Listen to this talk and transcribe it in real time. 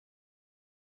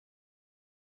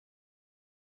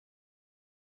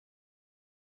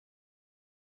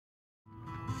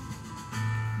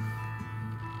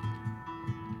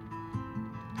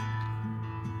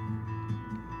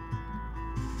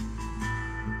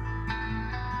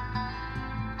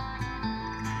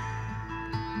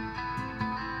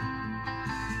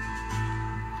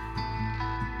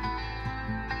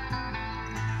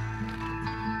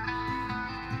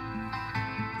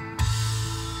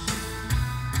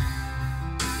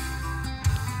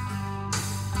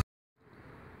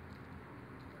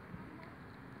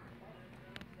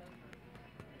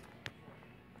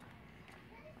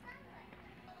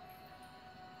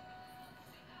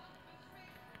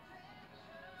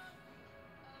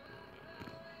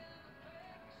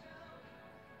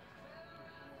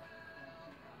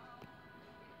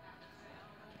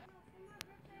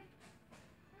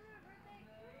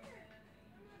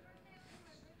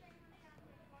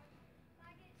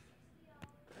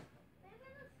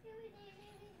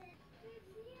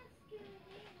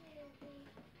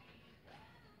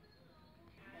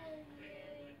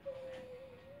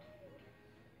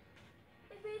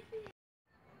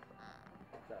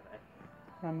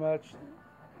How much?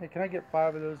 Hey, can I get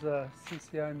 5 of those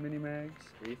CCI mini mags?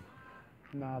 Reef?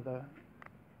 Nah, the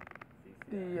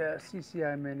CCI.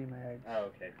 CCI mini mags. Oh,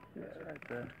 okay. Yeah, Gotcha. right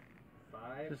there.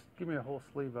 5? Just give me a whole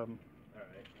sleeve of them.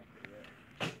 Alright,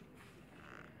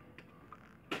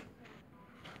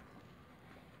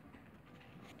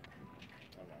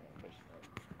 I'm not gonna push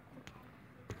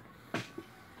that.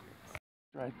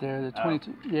 Right there, the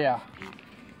 22. Yeah. Gotcha.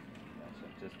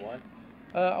 Just one?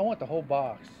 I want the whole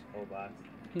box. Whole box?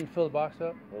 Can you fill the box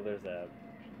up? Well, there's a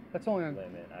That's only on,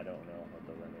 limit. I don't know what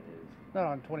the limit is. not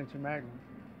on 22 Magnum.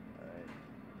 Alright.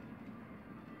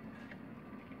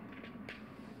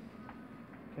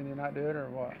 Can you not do it or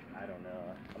what? I don't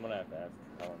know. I'm gonna have to ask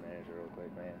the color manager real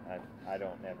quick, man. I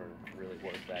don't ever really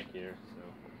work back here,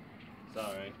 so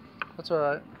sorry. That's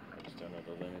alright. I just don't know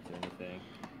the limits or anything.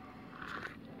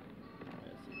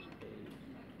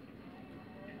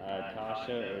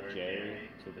 Tasha or Jerry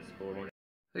to the sporting.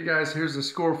 Hey guys, here's the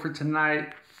score for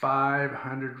tonight.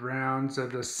 500 rounds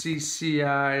of the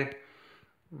CCI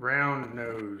round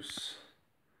nose.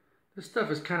 This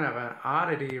stuff is kind of an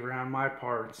oddity around my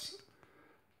parts.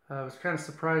 I was kind of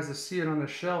surprised to see it on the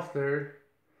shelf there.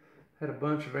 Had a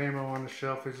bunch of ammo on the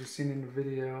shelf as you've seen in the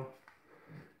video.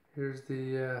 Here's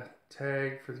the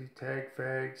tag for the tag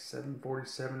fags,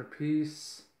 747 a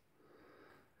piece.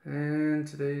 And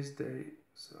today's date.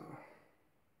 So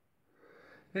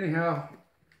anyhow,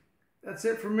 that's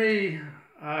it for me.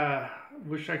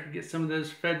 Wish I could get some of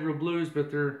those Federal Blues,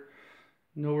 but they're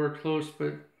nowhere close.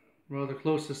 But well, the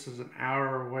closest is an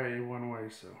hour away one way,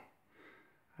 so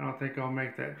I don't think I'll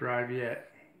make that drive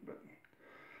yet. But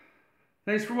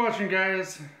thanks for watching,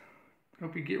 guys.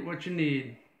 Hope you get what you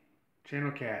need.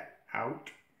 Channel Cat out.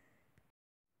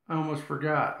 I almost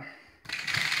forgot.